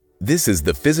This is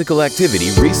the Physical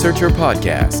Activity Researcher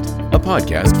Podcast, a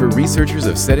podcast for researchers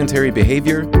of sedentary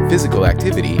behavior, physical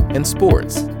activity, and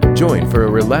sports. Join for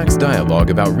a relaxed dialogue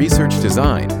about research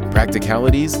design,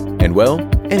 practicalities, and, well,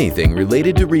 anything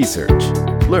related to research.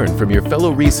 Learn from your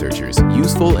fellow researchers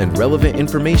useful and relevant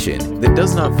information that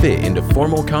does not fit into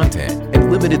formal content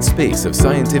and limited space of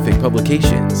scientific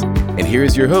publications. And here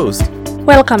is your host.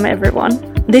 Welcome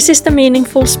everyone. This is the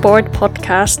Meaningful Sport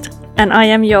podcast, and I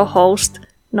am your host,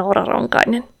 Noora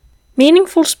Ronkainen.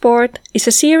 Meaningful Sport is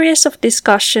a series of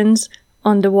discussions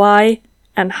on the why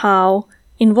and how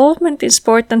involvement in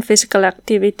sport and physical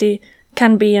activity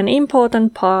can be an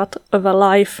important part of a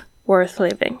life worth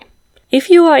living. If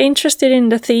you are interested in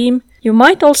the theme, you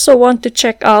might also want to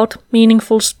check out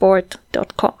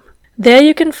meaningfulsport.com. There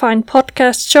you can find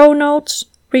podcast show notes,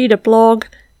 read a blog,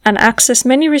 and access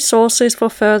many resources for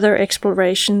further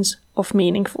explorations of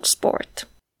meaningful sport.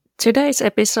 Today's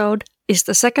episode is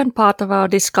the second part of our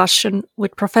discussion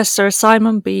with Professor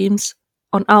Simon Beams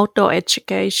on outdoor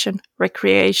education,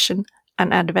 recreation,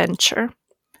 and adventure.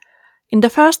 In the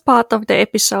first part of the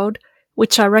episode,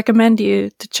 which I recommend you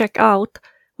to check out,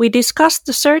 we discussed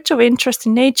the surge of interest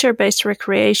in nature-based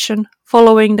recreation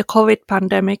following the COVID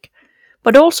pandemic,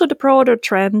 but also the broader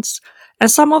trends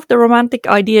and some of the romantic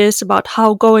ideas about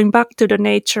how going back to the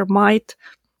nature might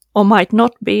or might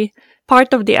not be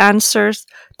part of the answers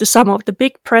to some of the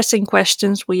big pressing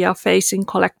questions we are facing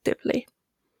collectively.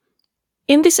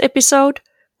 In this episode,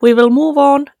 we will move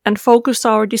on and focus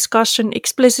our discussion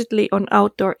explicitly on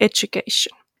outdoor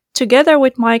education. Together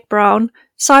with Mike Brown,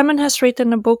 Simon has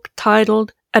written a book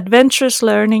titled Adventurous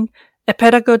Learning, A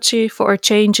Pedagogy for a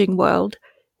Changing World,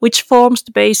 which forms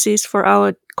the basis for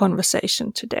our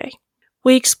conversation today.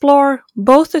 We explore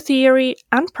both the theory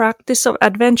and practice of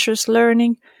adventurous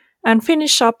learning and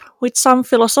finish up with some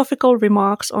philosophical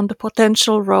remarks on the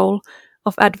potential role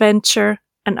of adventure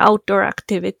and outdoor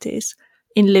activities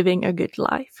in living a good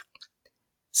life.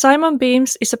 Simon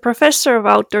Beams is a professor of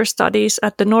outdoor studies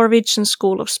at the Norwegian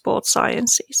School of Sports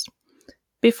Sciences.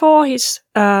 Before his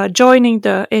joining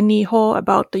the NIH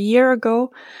about a year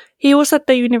ago, he was at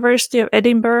the University of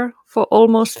Edinburgh for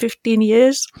almost 15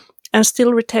 years and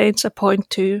still retains a point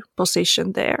 2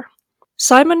 position there.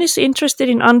 Simon is interested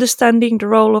in understanding the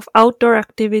role of outdoor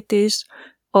activities,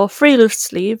 or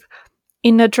friluftsliv,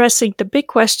 in addressing the big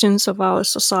questions of our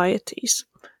societies: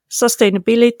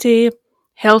 sustainability,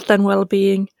 health and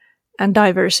well-being, and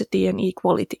diversity and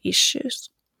equality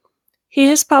issues. He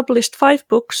has published 5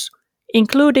 books,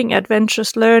 including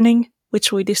Adventurous Learning,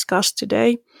 which we discussed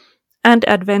today, and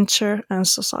Adventure and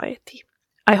Society.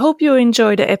 I hope you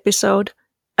enjoy the episode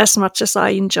as much as I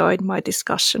enjoyed my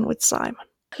discussion with Simon.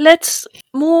 Let's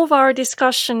move our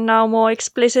discussion now more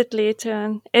explicitly to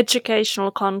an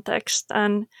educational context,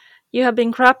 and you have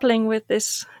been grappling with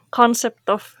this concept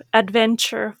of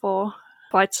adventure for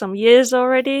quite some years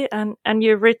already, and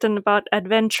you've written about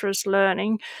adventurous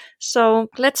learning. So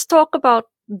let's talk about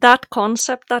that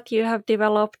concept that you have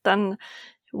developed and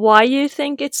why you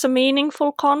think it's a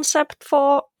meaningful concept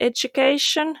for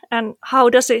education, and how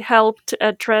does it help to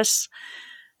address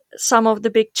some of the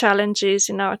big challenges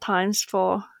in our times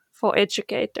for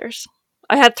educators.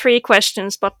 I had 3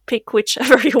 questions, but pick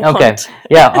whichever you want. Okay,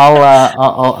 yeah,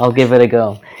 I'll give it a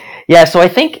go. Yeah, so I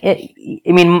think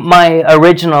my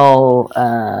original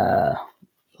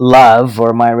love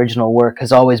or my original work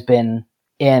has always been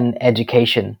in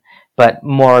education, but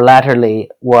more latterly,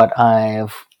 what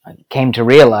I've came to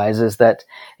realize is that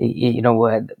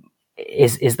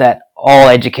is that all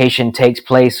education takes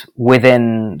place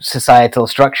within societal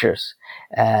structures,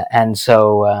 and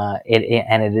so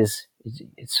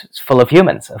it's full of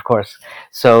humans, of course.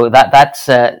 So that's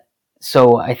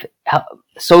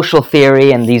social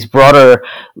theory and these broader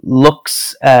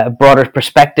looks, broader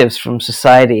perspectives from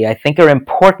society, I think, are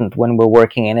important when we're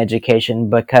working in education,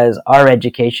 because our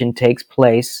education takes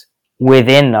place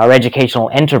within our educational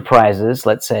enterprises,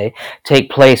 let's say, take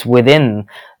place within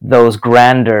those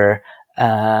grander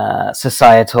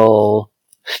societal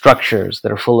structures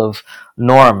that are full of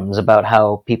norms about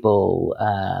how people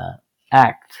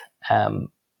act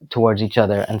towards each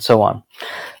other and so on.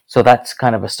 So that's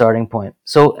kind of a starting point.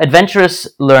 So Adventurous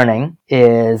Learning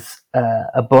is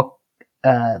a book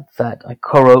that I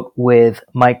co-wrote with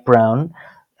Mike Brown,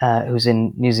 who's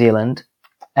in New Zealand.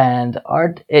 And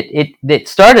it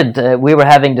started, we were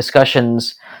having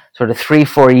discussions sort of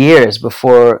 3-4 years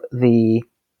before we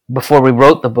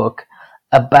wrote the book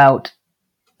about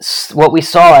what we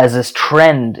saw as this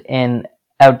trend in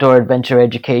outdoor adventure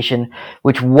education,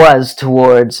 which was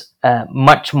towards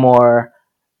much more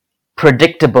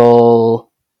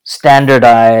predictable,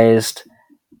 standardized,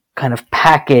 kind of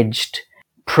packaged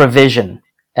provision.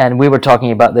 And we were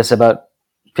talking about this about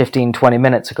 15, 20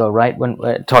 minutes ago, right? When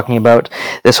we're talking about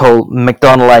this whole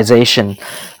McDonaldization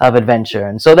of adventure.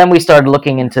 And so then we started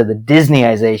looking into the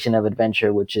Disneyization of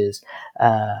adventure, which is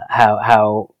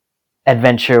how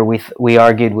adventure we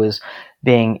argued was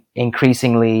being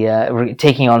increasingly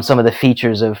taking on some of the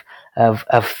features of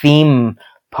theme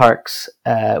parks,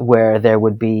 where there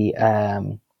would be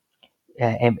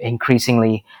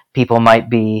increasingly people might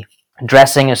be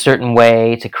dressing a certain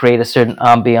way to create a certain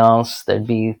ambiance. There'd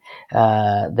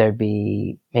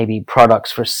be maybe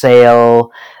products for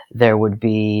sale. There would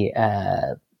be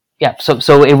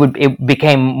So it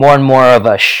became more and more of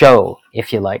a show,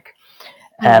 if you like.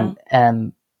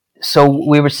 So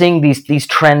we were seeing these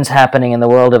trends happening in the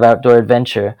world of outdoor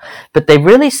adventure, but they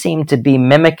really seemed to be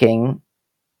mimicking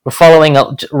or following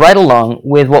right along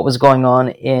with what was going on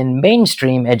in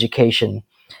mainstream education,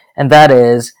 and that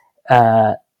is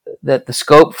that the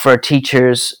scope for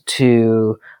teachers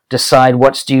to decide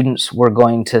what students were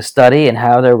going to study and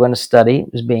how they were going to study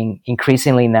was being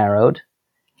increasingly narrowed.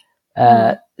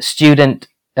 Student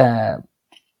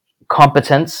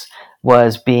competence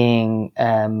was being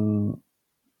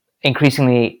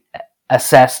increasingly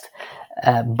assessed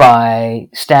by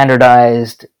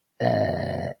standardized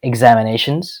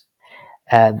examinations.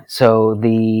 And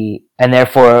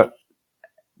therefore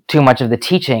too much of the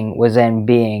teaching was then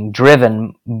being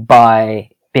driven by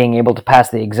being able to pass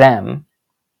the exam.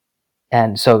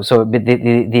 And so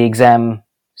the exam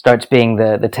starts being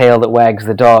the tail that wags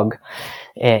the dog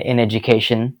in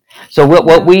education. So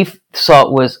what we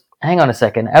thought was, hang on a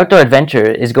second, outdoor adventure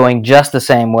is going just the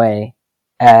same way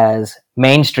as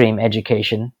mainstream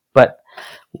education. But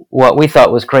what we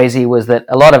thought was crazy was that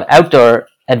a lot of outdoor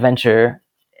adventure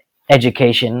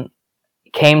education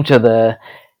became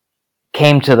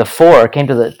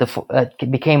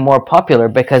more popular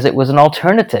because it was an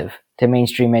alternative to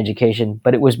mainstream education,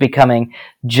 but it was becoming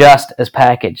just as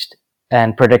packaged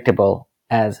and predictable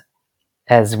as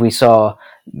we saw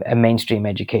a mainstream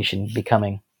education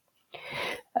becoming.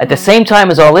 At the same time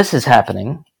as all this was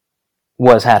happening,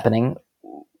 all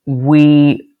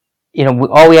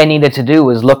we needed to do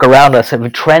was look around us at the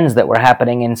trends that were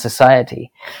happening in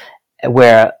society,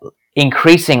 where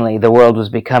increasingly the world was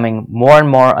becoming more and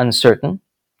more uncertain,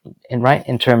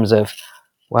 in terms of,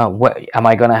 well, what am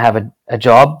I going to have a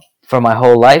job for my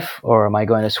whole life, or am I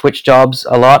going to switch jobs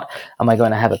a lot? Am I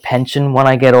going to have a pension when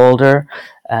I get older?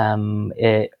 Am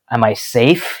I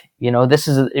safe? This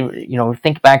is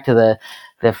think back to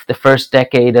the first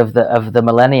decade of the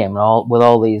millennium, with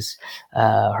all these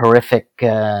horrific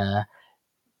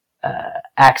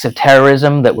acts of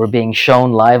terrorism that were being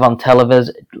shown live on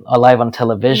television,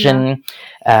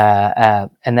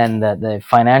 and then the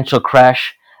financial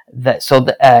crash.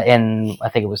 In I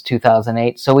think it was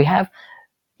 2008. So we have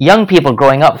young people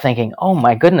growing up thinking, "Oh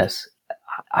my goodness,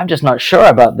 I'm just not sure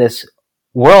about this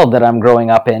world that I'm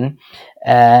growing up in,"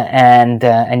 and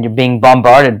you're being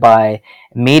bombarded by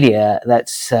media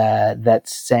that's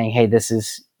saying, "Hey, this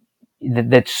is."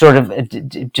 That's sort of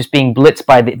just being blitzed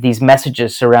by these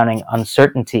messages surrounding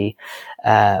uncertainty.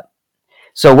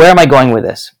 So where am I going with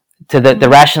this? To the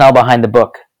rationale behind the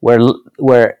book,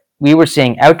 where we were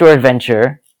seeing outdoor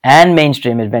adventure and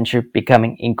mainstream adventure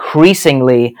becoming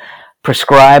increasingly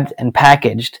prescribed and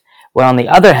packaged, while on the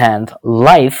other hand,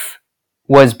 life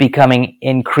was becoming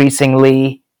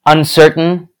increasingly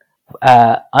uncertain,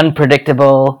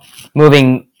 unpredictable,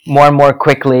 moving more and more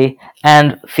quickly,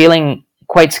 and feeling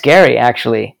quite scary,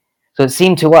 actually. So it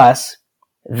seemed to us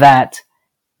that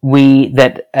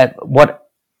what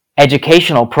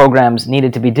educational programs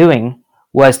needed to be doing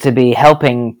was to be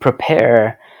helping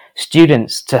prepare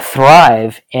students to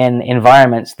thrive in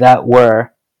environments that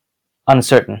were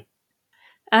uncertain.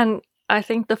 And I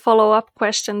think the follow-up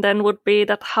question then would be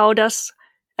that how does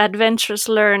adventurous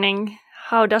learning,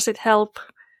 how does it help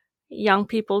young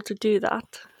people to do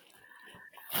that?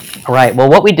 Right. Well,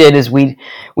 what we did is we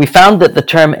found that the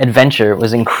term adventure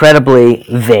was incredibly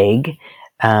vague,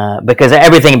 because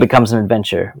everything becomes an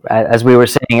adventure. As we were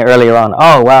saying earlier on,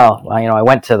 oh wow, I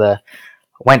went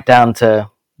down to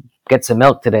get some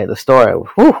milk today at the store.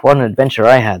 Whew, what an adventure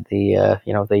I had!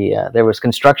 There was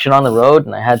construction on the road,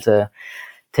 and I had to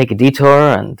take a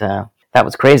detour, and that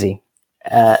was crazy.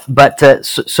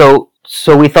 So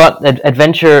we thought that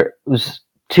adventure was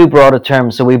too broad a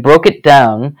term, so we broke it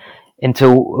down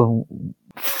into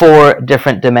 4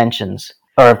 different dimensions,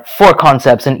 or 4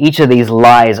 concepts, and each of these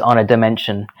lies on a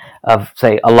dimension of,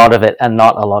 say, a lot of it and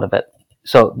not a lot of it.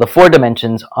 So the 4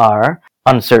 dimensions are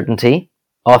uncertainty,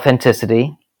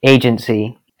 authenticity,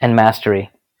 agency, and mastery.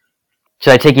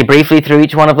 Should I take you briefly through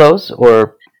each one of those,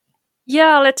 or?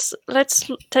 Yeah, let's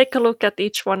take a look at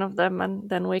each one of them, and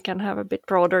then we can have a bit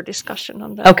broader discussion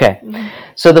on them. Okay.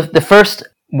 So the first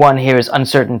one here is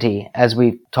uncertainty, as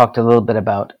we talked a little bit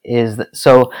about.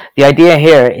 So the idea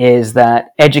here is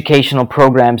that educational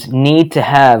programs need to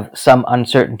have some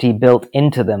uncertainty built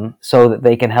into them so that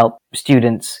they can help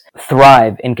students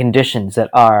thrive in conditions that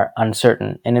are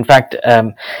uncertain. And in fact,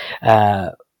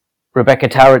 Rebecca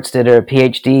Towritz did her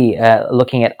PhD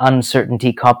looking at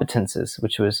uncertainty competences,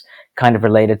 which was kind of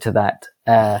related to that.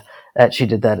 She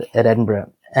did that at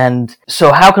Edinburgh. And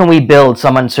so how can we build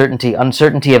some uncertainty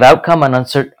of outcome and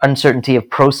uncertainty of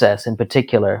process in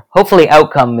particular? Hopefully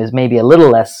outcome is maybe a little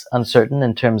less uncertain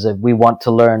in terms of we want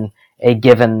to learn a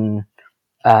given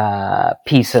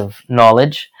piece of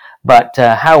knowledge, but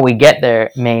how we get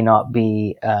there may not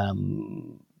be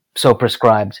so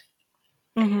prescribed.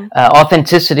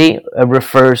 Authenticity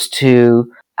refers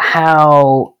to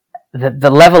how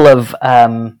the level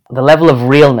of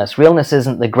realness. Realness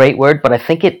isn't the great word, but I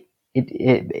think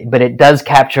but it does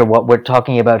capture what we're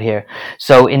talking about here.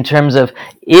 So in terms of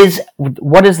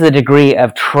what is the degree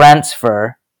of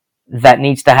transfer that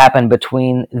needs to happen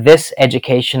between this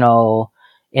educational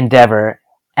endeavor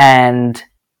and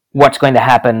what's going to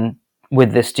happen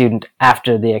with the student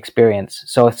after the experience.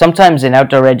 So sometimes in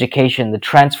outdoor education, the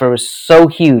transfer is so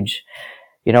huge,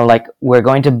 like we're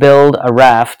going to build a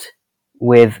raft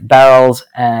with barrels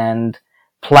and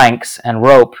planks and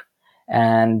rope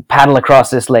and paddle across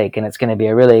this lake, and it's going to be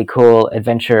a really cool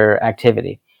adventure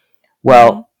activity.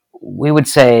 Well, we would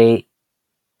say,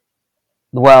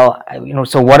 so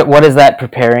what is that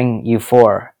preparing you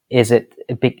for?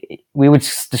 We would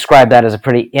describe that as a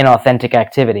pretty inauthentic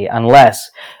activity unless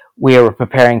we are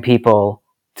preparing people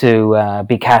to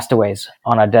be castaways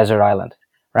on a desert island,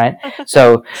 right?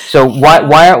 So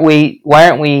why aren't we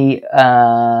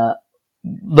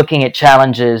looking at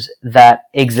challenges that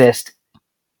exist,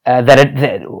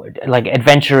 like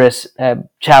adventurous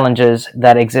challenges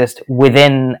that exist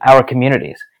within our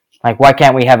communities? Like, why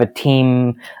can't we have a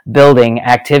team building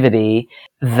activity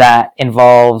that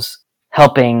involves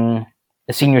helping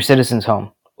a senior citizens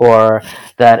home, or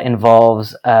that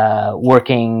involves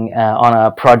working on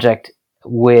a project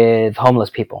with homeless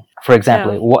people, for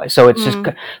example? Yeah. So it's just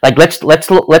like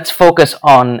let's focus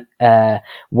on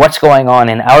what's going on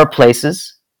in our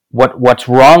places, what's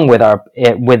wrong with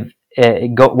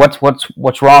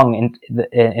what's wrong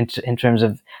in terms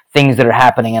of things that are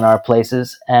happening in our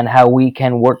places, and how we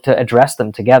can work to address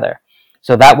them together.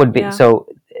 So that would be so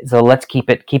let's keep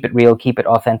it real, keep it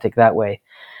authentic that way.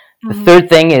 The third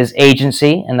thing is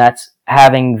agency, and that's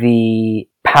having the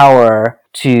power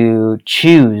to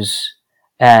choose,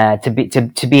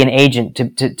 to be an agent,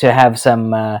 to have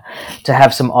some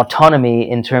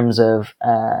autonomy in terms of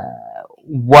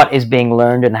what is being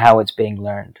learned and how it's being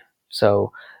learned.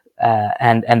 So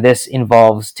and this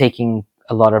involves taking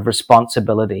a lot of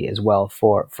responsibility as well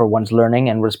for one's learning,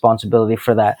 and responsibility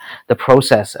for the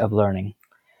process of learning.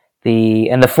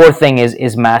 And the fourth thing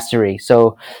is mastery.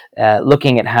 So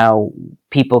looking at how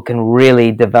people can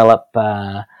really develop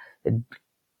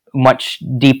much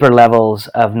deeper levels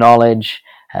of knowledge,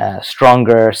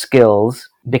 stronger skills,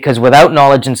 because without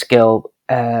knowledge and skill,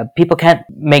 people can't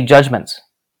make judgments,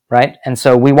 right? And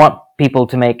so we want people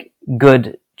to make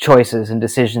good choices and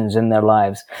decisions in their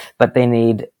lives, but they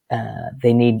need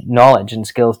knowledge and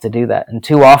skills to do that. And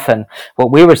too often,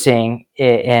 what we were seeing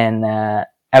in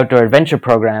outdoor adventure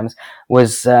programs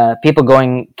was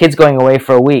kids going away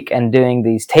for a week and doing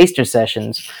these taster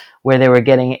sessions where they were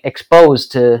getting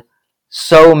exposed to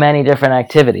so many different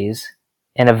activities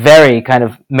in a very kind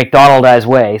of McDonaldized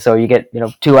way. So you get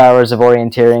 2 hours of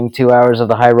orienteering, 2 hours of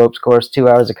the high ropes course, 2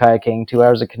 hours of kayaking, 2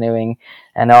 hours of canoeing,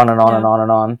 and on and on and on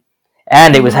and on.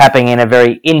 And it was happening in a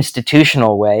very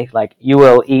institutional way. Like,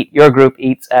 your group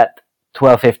eats at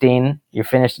 12:15, you're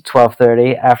finished at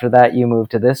 12:30. After that, you move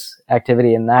to this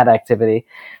activity and that activity,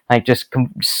 like just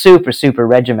super, super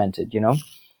regimented,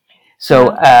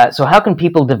 So, so how can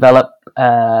people develop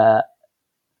a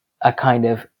kind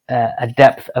of a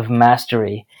depth of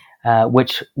mastery,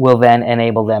 which will then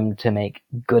enable them to make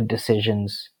good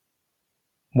decisions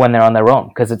when they're on their own?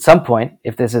 Because at some point,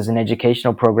 if this is an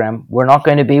educational program, we're not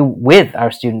going to be with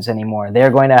our students anymore. They're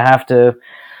going to have to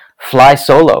fly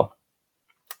solo.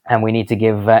 And we need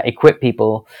to equip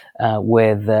people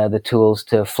with the tools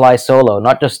to fly solo,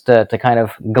 not just to kind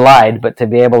of glide, but to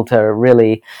be able to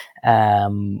really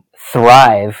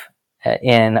thrive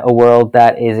in a world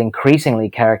that is increasingly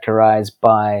characterized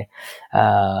by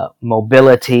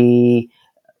mobility,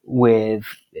 with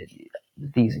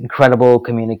these incredible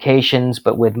communications,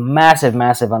 but with massive,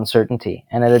 massive uncertainty.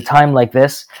 And at a time like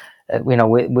this,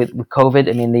 with COVID,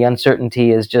 I mean, the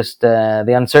uncertainty is just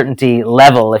the uncertainty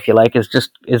level, if you like,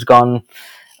 is gone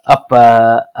up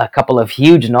a couple of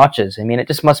huge notches. I mean, it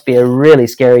just must be a really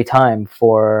scary time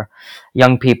for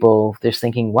young people just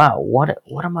thinking, wow, what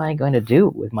am I going to do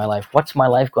with my life? What's my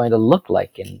life going to look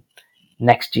like in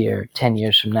next year, 10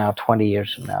 years from now, 20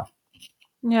 years from now?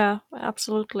 Yeah,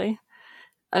 absolutely.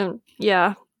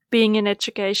 Yeah, being in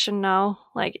education now,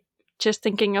 like just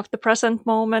thinking of the present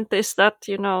moment, is that,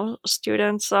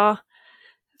 students are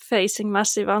facing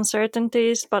massive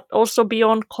uncertainties, but also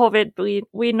beyond COVID,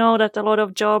 we know that a lot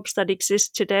of jobs that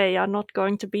exist today are not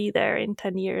going to be there in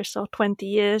 10 years or 20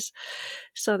 years.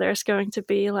 So there's going to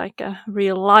be like a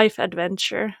real life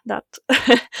adventure that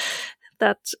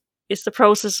that is the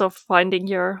process of finding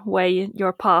your way,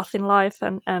 your path in life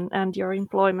and your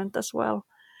employment as well.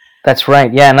 That's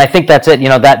right. Yeah. And I think that's it,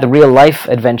 that the real life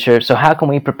adventure. So how can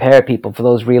we prepare people for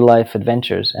those real life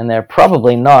adventures? And they're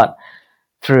probably not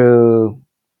through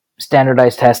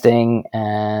standardized testing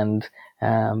and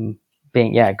going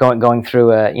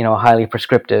through a highly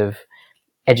prescriptive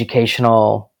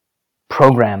educational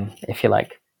program, if you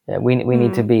like. We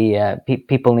need to be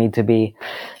people need to be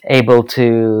able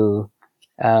to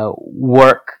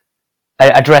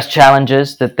address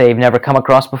challenges that they've never come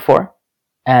across before,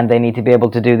 and they need to be able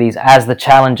to do these as the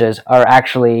challenges are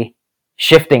actually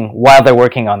shifting while they're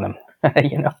working on them.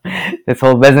 This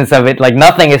whole business of it, like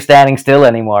nothing is standing still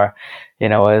anymore.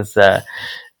 As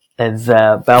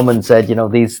Bauman said,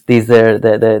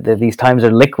 these times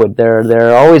are liquid.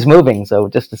 They're always moving. So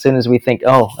just as soon as we think,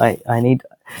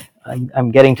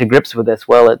 I'm getting to grips with this,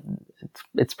 well,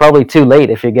 it's probably too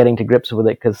late if you're getting to grips with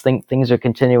it, because things are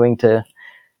continuing to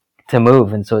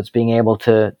move, and so it's being able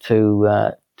to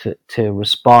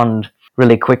respond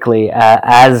really quickly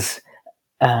as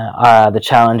the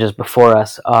challenges before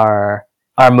us are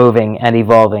moving and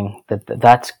evolving.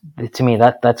 That's to me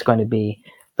that's going to be,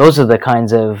 those are the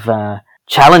kinds of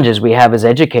challenges we have as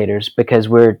educators, because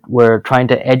we're trying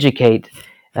to educate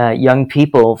young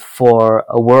people for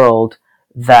a world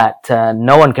that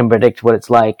no one can predict what it's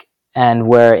like, and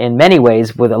where in many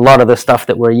ways, with a lot of the stuff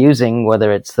that we're using,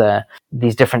 whether it's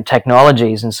these different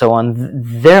technologies and so on,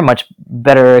 they're much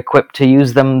better equipped to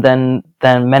use them than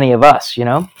many of us,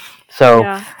 So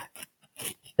yeah.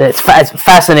 It's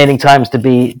fascinating times to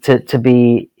be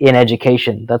in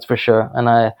education, that's for sure. And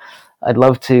I'd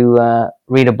love to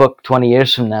read a book 20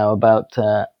 years from now about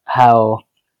how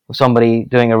somebody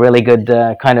doing a really good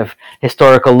kind of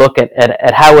historical look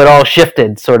at how it all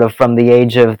shifted, sort of from the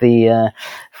age of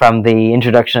from the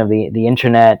introduction of the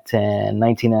internet in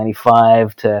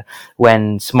 1995 to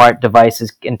when smart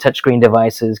devices and touchscreen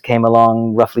devices came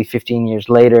along roughly 15 years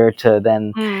later, to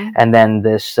then and then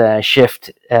this shift,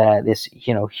 this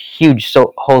huge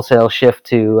wholesale shift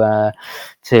to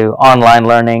online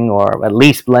learning, or at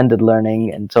least blended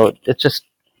learning. And so it's just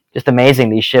amazing,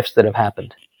 these shifts that have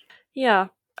happened. Yeah.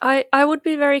 I would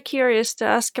be very curious to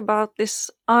ask about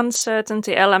this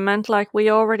uncertainty element, like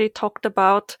we already talked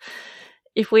about.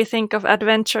 If we think of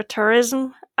adventure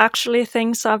tourism, actually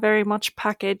things are very much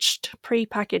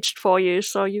pre-packaged for you,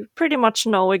 so you pretty much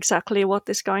know exactly what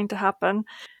is going to happen.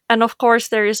 And of course,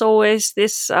 there is always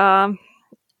this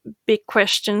big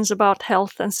questions about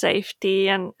health and safety,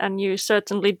 and you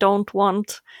certainly don't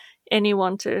want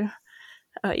anyone to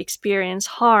experience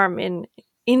harm in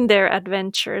their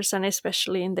adventures, and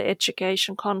especially in the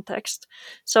education context.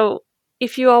 So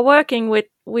if you are working with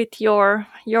your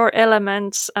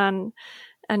elements and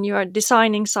you are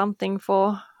designing something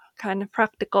for kind of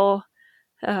practical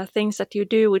things that you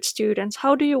do with students,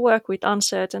 how do you work with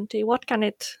uncertainty? What can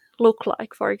it look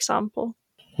like, for example?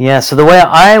 Yeah, so the way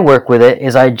I work with it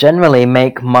is I generally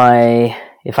make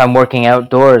if I'm working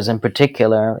outdoors in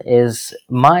particular, is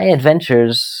my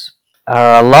adventures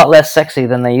are a lot less sexy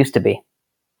than they used to be.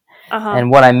 Uh-huh.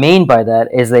 And what I mean by that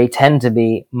is they tend to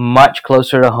be much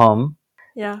closer to home,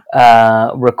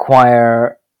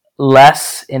 require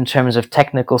less in terms of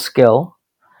technical skill,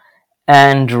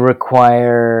 and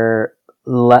require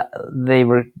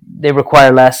they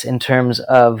require less in terms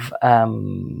of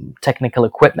technical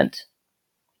equipment.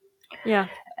 Yeah.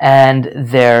 And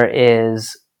there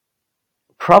is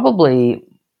probably,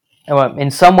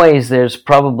 in some ways, there's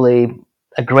probably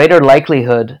a greater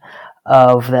likelihood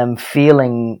of them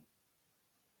feeling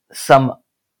somewhat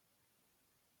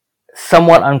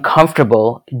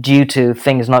uncomfortable due to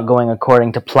things not going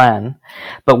according to plan.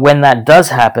 But when that does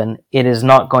happen, it is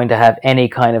not going to have any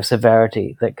kind of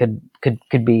severity that could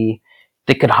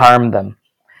harm them.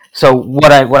 So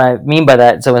what I mean by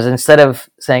that, so is instead of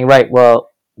saying, right, well,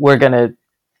 we're going to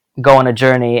go on a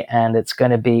journey, and it's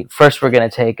going to be, first we're going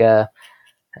to take a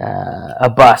a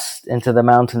bus into the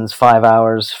mountains 5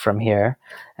 hours from here,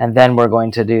 and then we're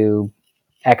going to do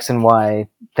X and Y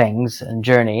things and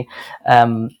journey.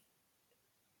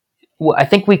 I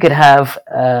think we could have,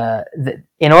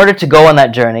 in order to go on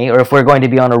that journey, or if we're going to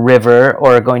be on a river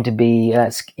or going to be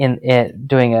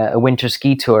doing a winter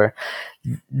ski tour,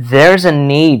 there's a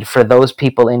need for those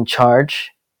people in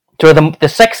charge. So the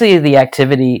sexier the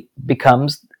activity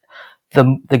becomes,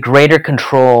 the greater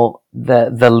control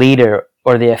the leader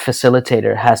or the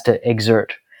facilitator has to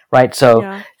exert, right?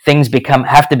 So things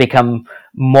have to become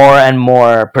more and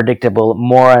more predictable,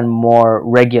 more and more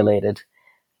regulated.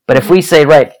 But if we say,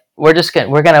 right, we're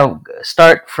gonna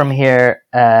start from here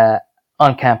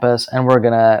on campus, and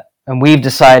we've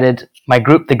decided,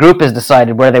 the group has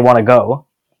decided where they want to go.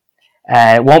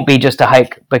 It won't be just a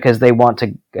hike because they want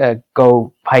to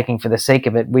go hiking for the sake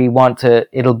of it.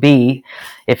 It'll be,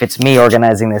 if it's me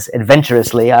organizing this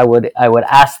adventurously, I would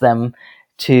ask them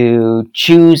to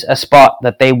choose a spot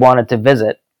that they wanted to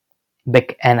visit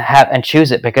and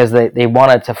choose it because they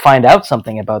wanted to find out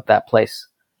something about that place.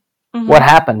 Mm-hmm. What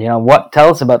happened? Tell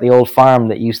us about the old farm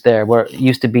that used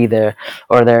to be there,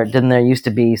 or didn't there used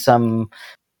to be some,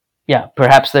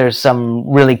 perhaps there's some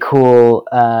really cool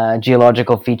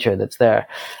geological feature that's there.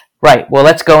 Right, well,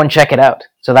 let's go and check it out.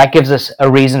 So that gives us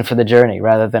a reason for the journey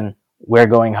rather than we're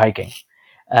going hiking,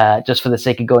 just for the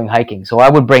sake of going hiking. So I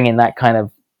would bring in that kind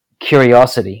of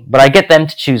curiosity, but I get them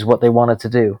to choose what they wanted to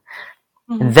do.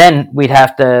 Mm-hmm. And then we'd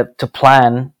have to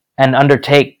plan and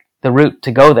undertake the route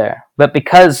to go there. But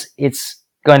because it's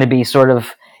going to be sort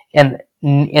of in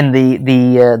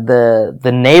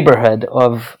the neighborhood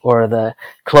of, or the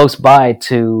close by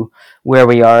to where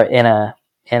we are in a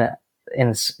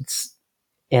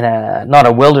not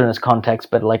a wilderness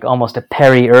context, but like almost a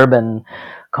peri-urban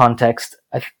context,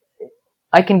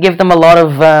 I can give them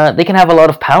they can have a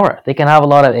lot of power. They can have a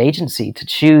lot of agency to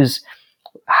choose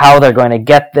how they're going to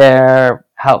get there,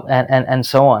 and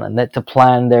so on, and to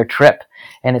plan their trip.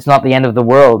 And it's not the end of the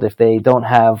world if they don't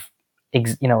have,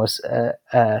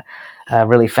 a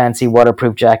really fancy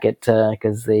waterproof jacket,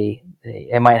 because they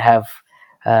might have,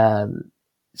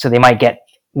 so they might get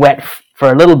wet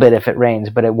for a little bit if it rains,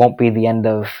 but it won't be the end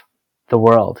of the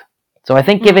world. So I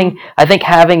think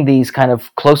having these kind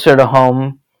of closer to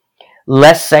home,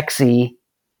 less sexy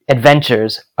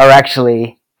adventures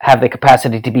actually have the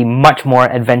capacity to be much more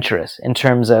adventurous in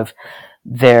terms of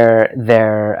their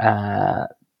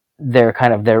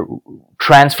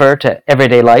transfer to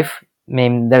everyday life. I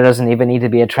mean, there doesn't even need to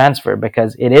be a transfer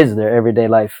because it is their everyday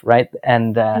life, right?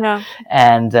 And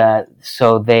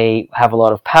so they have a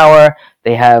lot of power.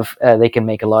 They can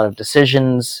make a lot of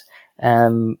decisions.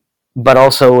 But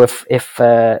also, if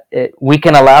we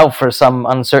can allow for some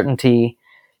uncertainty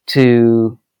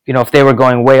to, if they were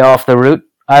going way off the route,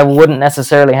 I wouldn't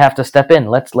necessarily have to step in.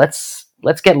 Let's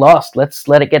get lost. Let's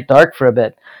let it get dark for a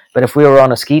bit. But if we were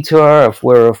on a ski tour, if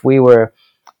we were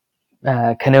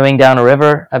canoeing down a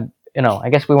river, I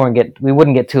guess we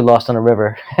wouldn't get too lost on a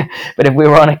river. But if we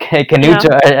were on a canoe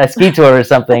tour, a ski tour or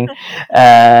something,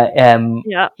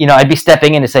 I'd be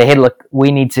stepping in to say, hey, look, we're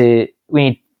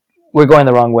going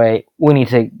the wrong way. We need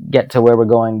to get to where we're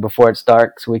going before it's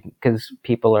dark, because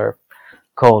people are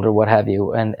cold or what have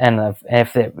you. And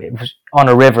if it was on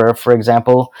a river, for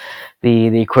example,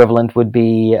 the equivalent would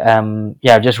be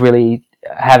just really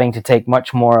having to take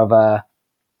much more of a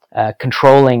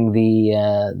controlling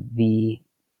the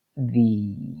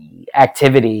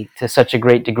activity to such a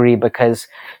great degree, because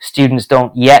students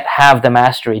don't yet have the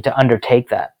mastery to undertake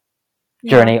that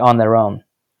journey on their own.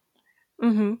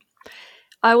 Mm-hmm.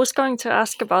 I was going to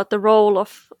ask about the role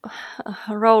of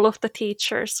the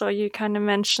teacher. So you kind of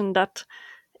mentioned that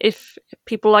if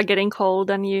people are getting cold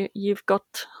and you've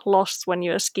got lost when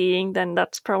you're skiing, then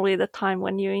that's probably the time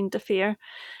when you interfere.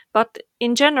 But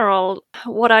in general,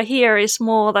 what I hear is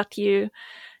more that you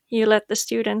let the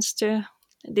students to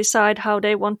decide how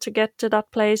they want to get to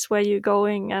that place where you're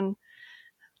going. And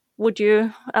would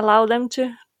you allow them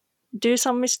to do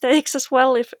some mistakes as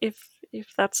well, if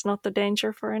that's not the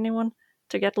danger for anyone,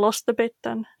 to get lost a bit?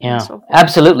 And so forth?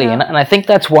 Absolutely. And I think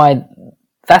that's what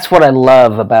I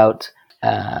love about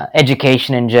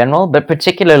education in general, but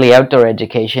particularly outdoor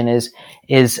education is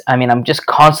I'm just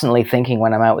constantly thinking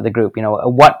when I'm out with a group,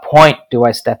 at what point do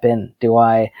I step in?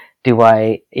 At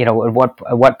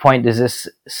what point does this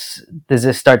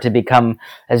start to become,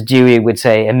 as Dewey would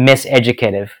say, a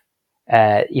miseducative?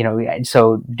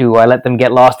 So do I let them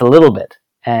get lost a little bit?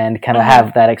 and kind of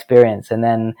have that experience. And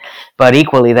then, but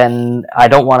equally, then I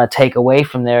don't want to take away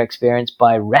from their experience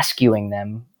by rescuing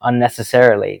them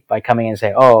unnecessarily by coming and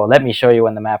say, "Oh, let me show you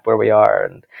on the map where we are,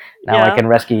 and now I can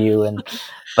rescue you." And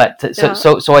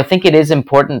so I think it is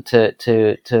important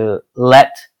to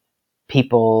let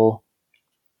people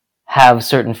have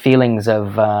certain feelings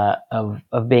of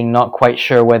being not quite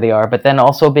sure where they are, but then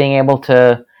also being able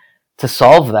to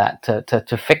solve that,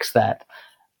 to fix that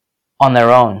on their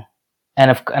own.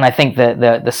 And I think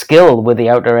the skill with the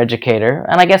outdoor educator,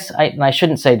 and I guess I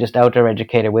shouldn't say just outdoor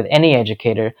educator, with any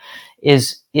educator,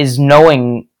 is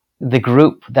knowing the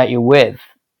group that you're with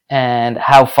and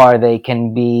how far they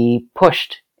can be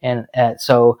pushed. And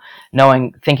so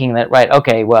thinking that, right,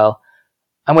 okay, well,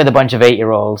 I'm with a bunch of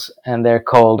 8-year-olds and they're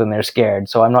cold and they're scared,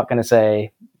 so I'm not going to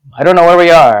say, I don't know where we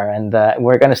are, and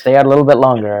we're going to stay out a little bit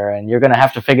longer, and you're going to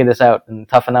have to figure this out and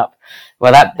toughen up.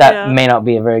 Well, that may not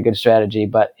be a very good strategy,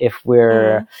 but if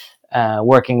we're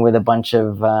working with a bunch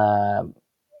of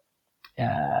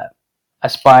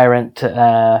aspirant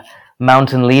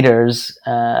mountain leaders,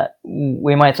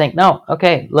 we might think, no,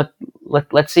 okay,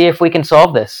 let's see if we can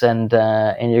solve this, and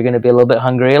you're going to be a little bit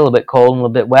hungry, a little bit cold, and a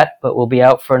little bit wet, but we'll be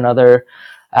out for another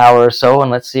hour or so,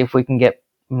 and let's see if we can get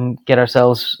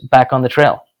ourselves back on the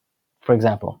trail, for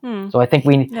example. So I think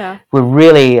we're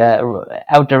really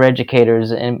outdoor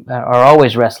educators are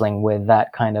always wrestling with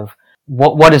that kind of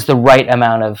what is the right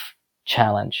amount of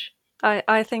challenge.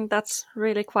 I think that's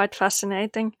really quite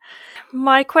fascinating.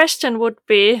 My question would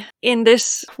be, in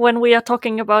this, when we are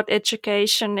talking about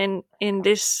education in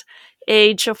this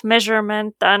age of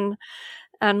measurement and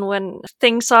when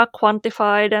things are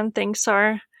quantified and things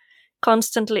are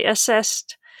constantly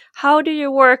assessed, how do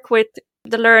you work with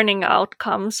the learning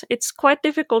outcomes? It's quite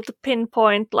difficult to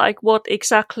pinpoint like what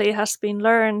exactly has been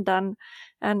learned and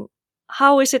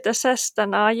how is it assessed,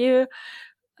 and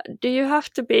do you have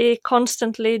to be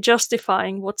constantly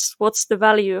justifying what's the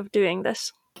value of doing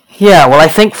this? Yeah, well, I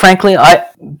think, frankly,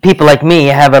 people like me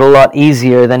have it a lot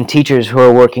easier than teachers who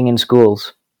are working in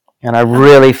schools. And I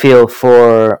really feel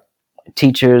for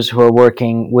teachers who are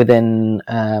working within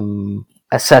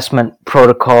assessment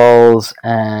protocols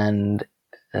and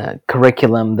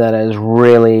curriculum that is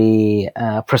really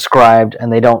prescribed,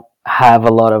 and they don't have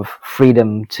a lot of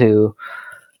freedom to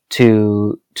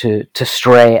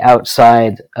stray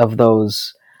outside of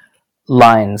those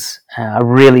lines. I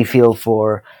really feel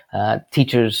for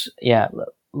teachers,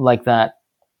 like that.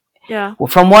 Yeah. Well,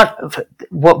 from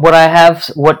what I have,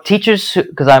 what teachers,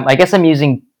 because I guess I'm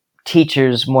using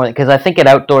teachers more, because I think at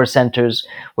outdoor centers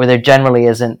where there generally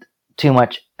isn't too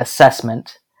much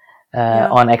assessment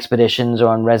on expeditions or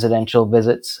on residential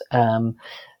visits.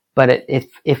 But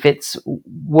if it's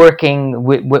working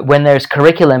when there's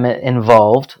curriculum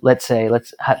involved,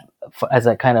 as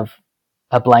a kind of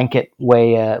a blanket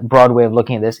way, broad way of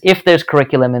looking at this, if there's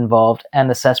curriculum involved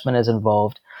and assessment is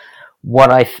involved,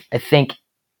 what I think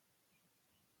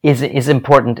is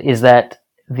important is that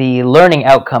the learning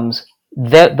outcomes,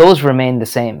 those remain the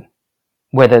same,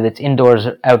 whether it's indoors,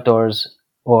 outdoors,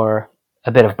 or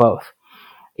a bit of both.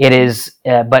 It is,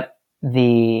 but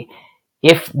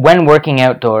when working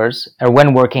outdoors, or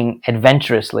when working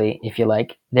adventurously, if you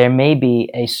like, there may be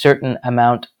a certain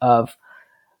amount of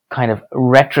kind of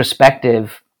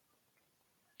retrospective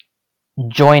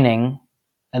joining,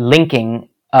 linking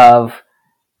of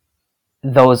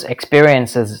those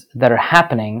experiences that are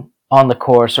happening on the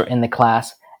course or in the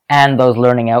class and those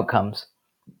learning outcomes.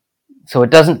 So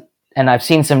it doesn't, and I've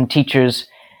seen some teachers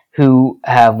who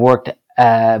have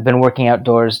been working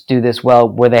outdoors do this well,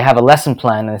 where they have a lesson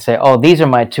plan and they say, oh, these are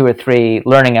my 2 or 3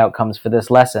 learning outcomes for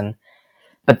this lesson.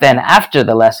 But then after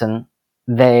the lesson,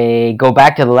 they go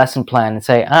back to the lesson plan and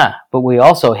say, but we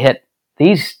also hit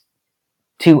these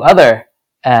 2 other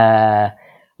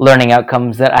learning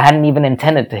outcomes that I hadn't even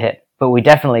intended to hit, but we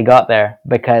definitely got there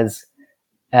because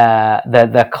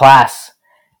the class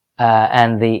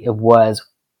it was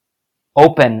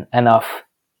open enough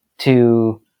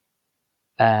to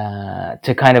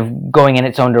kind of going in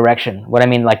its own direction. What I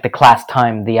mean, like the class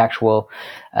time, the actual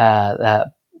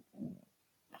time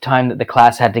that the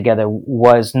class had together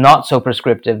was not so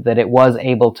prescriptive that it was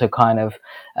able to kind of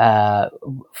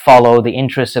follow the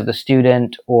interests of the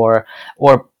student, or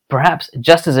perhaps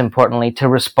just as importantly, to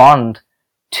respond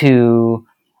to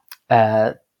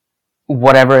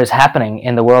whatever is happening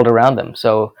in the world around them.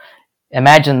 So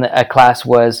imagine that a class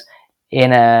was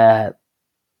in a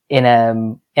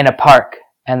park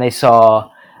and they saw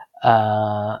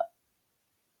a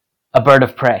bird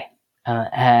of prey,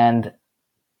 and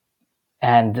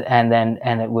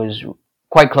it was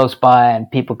quite close by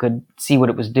and people could see what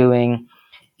it was doing.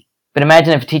 But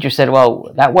imagine if a teacher said,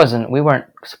 well, we weren't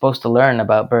supposed to learn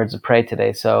about birds of prey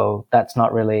today, so that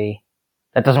doesn't really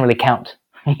count.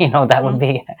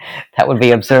 That would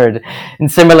be absurd.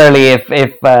 And similarly, if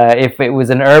it was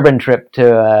an urban trip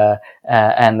to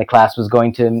and the class was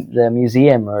going to the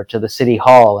museum or to the city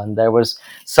hall, and there was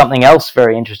something else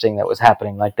very interesting that was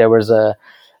happening, like there were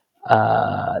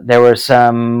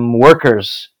some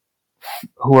workers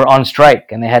who were on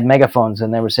strike, and they had megaphones,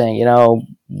 and they were saying,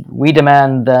 we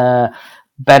demand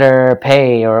better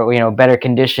pay, or better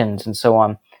conditions, and so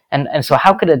on. And so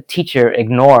how could a teacher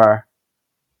ignore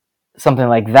something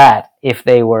like that if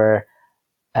they were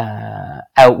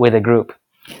out with a group?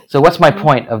 So what's my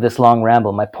point of this long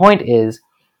ramble? My point is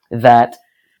that,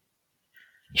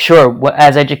 sure,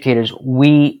 as educators,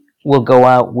 we will go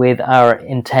out with our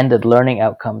intended learning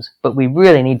outcomes, but we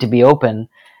really need to be open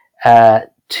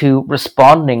to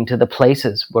responding to the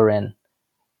places we're in.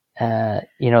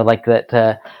 Like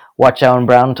that Watchow and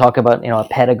Brown talk about, a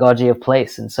pedagogy of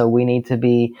place. And so we need to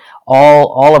be,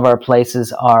 all of our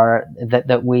places are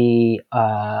that we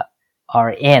are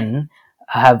in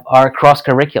are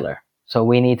cross-curricular. So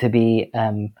we need to be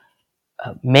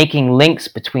making links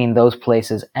between those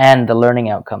places and the learning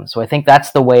outcomes. So I think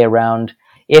that's the way around.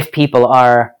 If people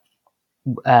have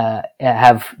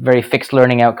very fixed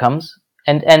learning outcomes,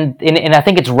 and I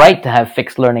think it's right to have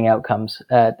fixed learning outcomes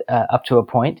up to a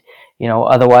point.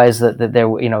 Otherwise the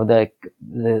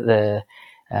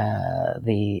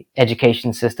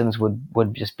education systems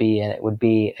would just be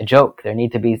a joke. There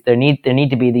need to be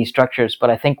these structures.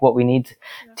 But I think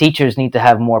teachers need to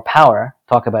have more power.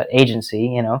 Talk about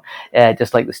agency,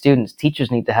 just like the students.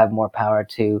 Teachers need to have more power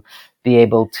to be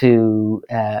able to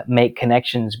make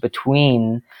connections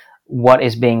between what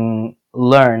is being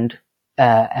learned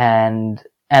and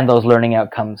those learning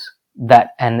outcomes,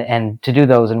 and to do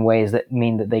those in ways that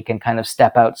mean that they can kind of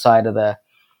step outside of the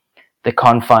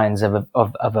confines of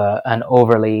an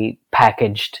overly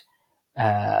packaged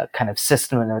kind of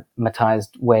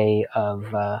systematized way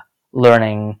of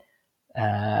learning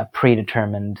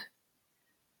predetermined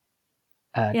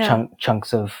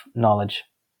chunks of knowledge.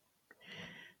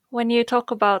 When you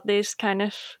talk about these kind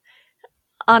of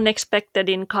unexpected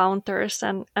encounters,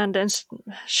 and then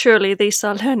surely these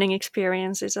are learning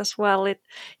experiences as well,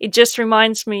 it just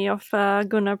reminds me of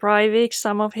Gunnar Breivik,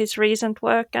 some of his recent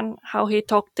work, and how he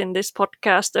talked in this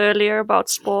podcast earlier about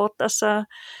sport as a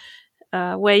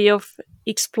way of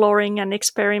exploring and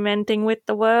experimenting with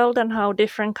the world, and how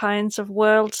different kinds of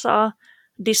worlds are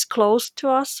disclosed to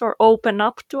us or open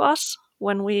up to us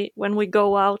when we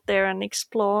go out there and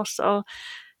explore. So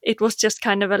it was just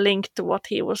kind of a link to what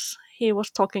he was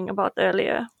talking about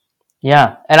earlier.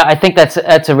 Yeah, and I think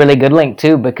that's a really good link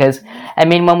too, because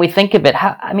when we think of it,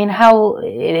 how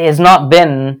it has not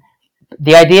been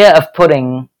the idea of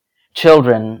putting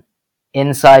children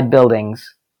inside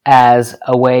buildings as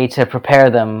a way to prepare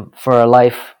them for a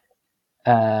life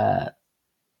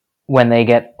when they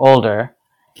get older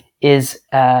is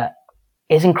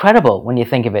incredible when you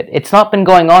think of it. It's not been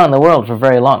going on in the world for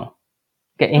very long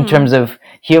in terms of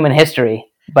human history.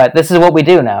 But this is what we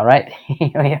do now, right?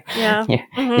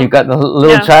 You've got the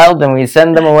little child, and we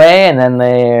send them away, and then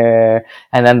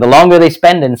the longer they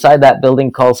spend inside that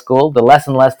building called school, the less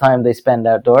and less time they spend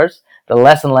outdoors, the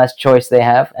less and less choice they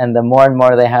have, and the more and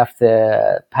more they have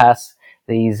to pass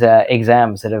these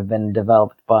exams that have been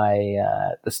developed by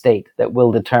the state that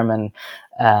will determine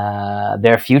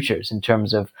their futures in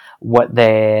terms of what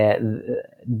they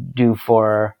do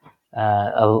for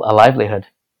a livelihood.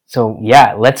 So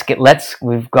yeah,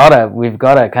 we've got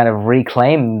to kind of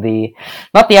reclaim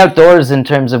not the outdoors in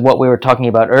terms of what we were talking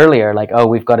about earlier, like, oh,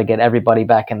 we've got to get everybody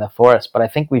back in the forest, but I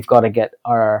think we've got to get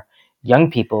our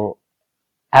young people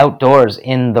outdoors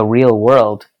in the real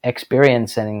world,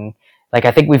 experiencing. Like,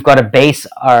 I think we've got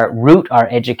to root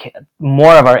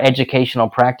more of our educational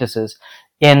practices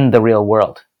in the real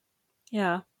world.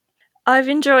 Yeah, I've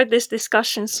enjoyed this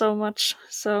discussion so much.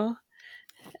 So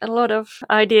a lot of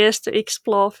ideas to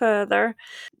explore further.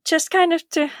 Just kind of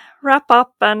to wrap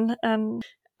up, and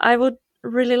I would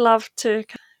really love to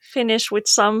finish with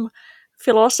some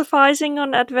philosophizing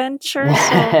on adventure.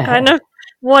 So kind of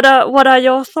what are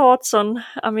your thoughts on,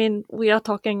 we are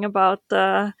talking about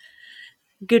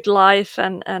good life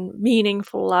and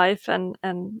meaningful life and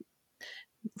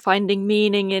finding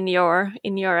meaning in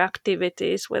your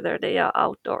activities, whether they are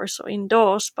outdoors or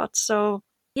indoors. But so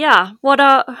yeah,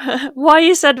 why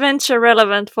is adventure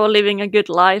relevant for living a good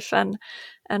life, and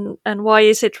why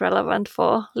is it relevant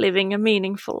for living a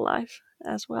meaningful life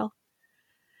as well?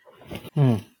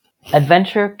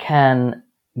 Adventure can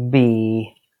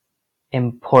be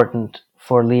important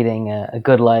for leading a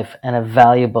good life and a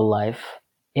valuable life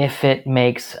if it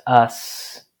makes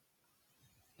us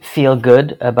feel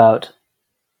good about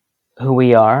who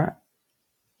we are,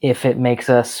 if it makes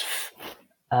us,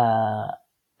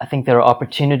 I think there are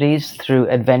opportunities through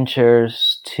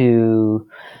adventures to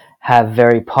have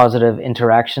very positive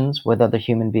interactions with other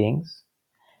human beings,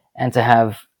 and to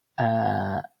have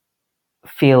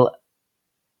feel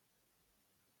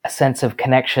a sense of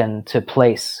connection to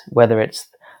place, whether it's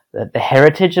the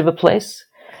heritage of a place,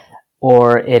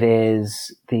 or it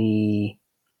is the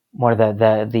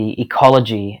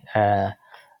ecology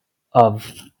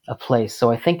of a place.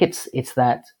 So I think it's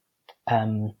that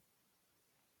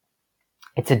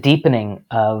it's a deepening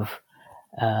of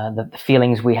the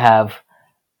feelings we have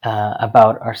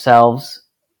about ourselves,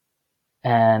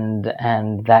 and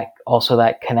that also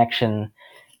that connection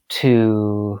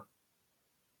to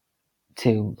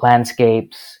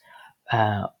landscapes,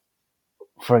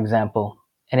 for example.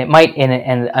 And it might,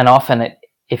 and often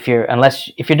if you're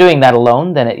doing that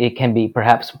alone, then it can be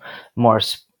perhaps more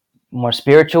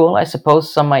spiritual, I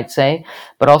suppose some might say.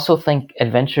 But also think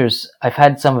adventures. I've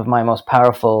had some of my most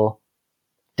powerful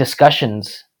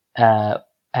discussions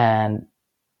and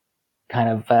kind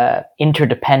of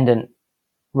interdependent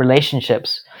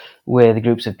relationships with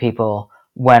groups of people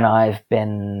when I've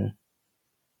been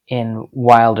in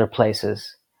wilder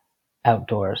places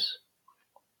outdoors.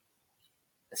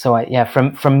 So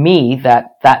from me,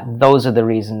 that those are the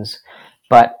reasons.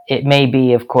 But it may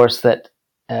be, of course, that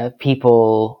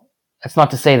people. It's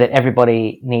not to say that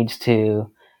everybody needs to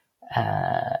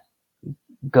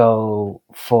go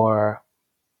for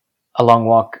a long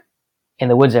walk in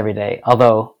the woods every day.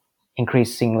 Although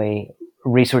increasingly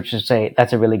researchers say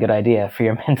that's a really good idea for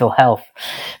your mental health.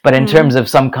 But in terms of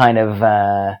some kind of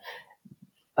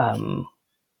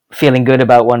feeling good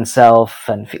about oneself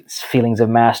and feelings of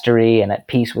mastery and at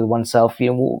peace with oneself,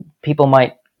 people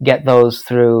might get those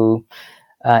through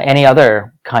any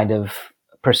other kind of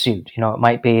pursuit. It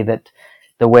might be that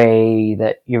the way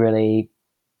that you really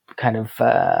kind of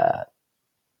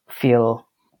feel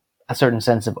a certain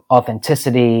sense of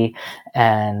authenticity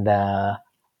and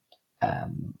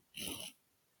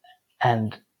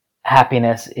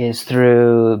happiness is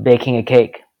through baking a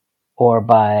cake or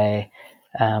by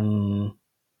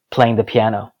playing the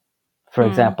piano, for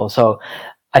example. So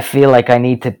I feel like I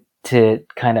need to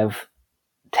kind of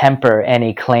temper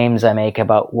any claims I make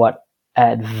about what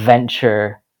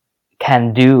adventure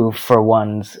can do for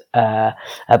one's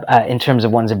in terms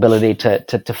of one's ability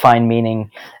to find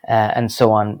meaning and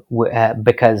so on,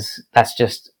 because that's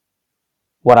just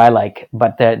what I like.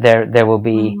 But there will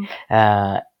be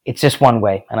it's just one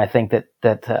way, and I think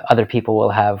that other people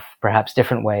will have perhaps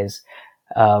different ways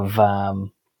of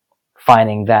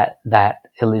finding that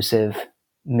elusive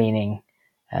meaning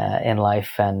in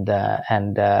life and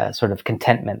sort of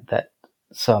contentment that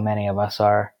so many of us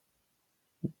are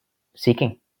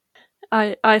seeking.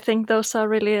 I think those are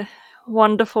really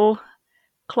wonderful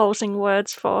closing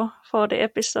words for the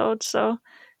episode. So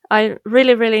I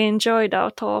really, really enjoyed our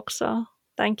talk. So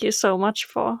thank you so much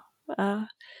for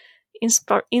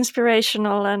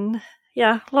inspirational and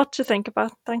a lot to think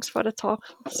about. Thanks for the talk.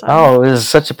 So. Oh, it was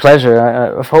such a pleasure.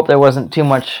 I hope there wasn't too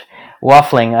much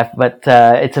waffling, but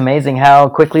it's amazing how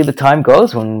quickly the time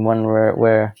goes when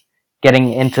we're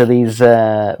getting into these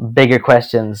bigger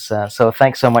questions. So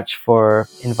thanks so much for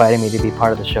inviting me to be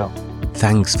part of the show.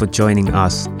 Thanks for joining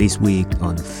us this week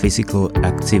on Physical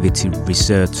Activity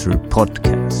Researcher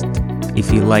Podcast.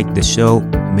 If you like the show,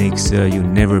 make sure you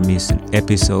never miss an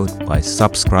episode by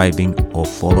subscribing or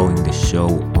following the show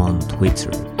on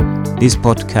Twitter. This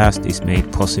podcast is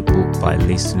made possible by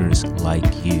listeners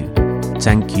like you.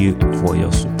 Thank you for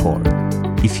your support.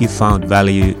 If you found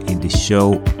value in the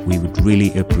show, we would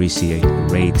really appreciate a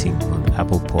rating on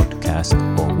Apple Podcasts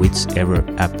or whichever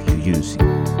app you're using.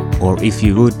 Or if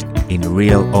you would, in a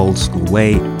real old school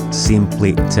way,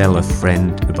 simply tell a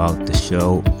friend about the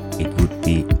show. It would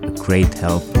be a great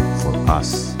help for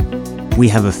us. We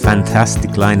have a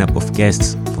fantastic lineup of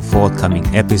guests for forthcoming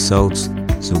episodes,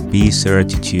 so be sure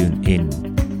to tune in.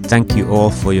 Thank you all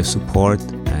for your support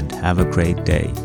and have a great day.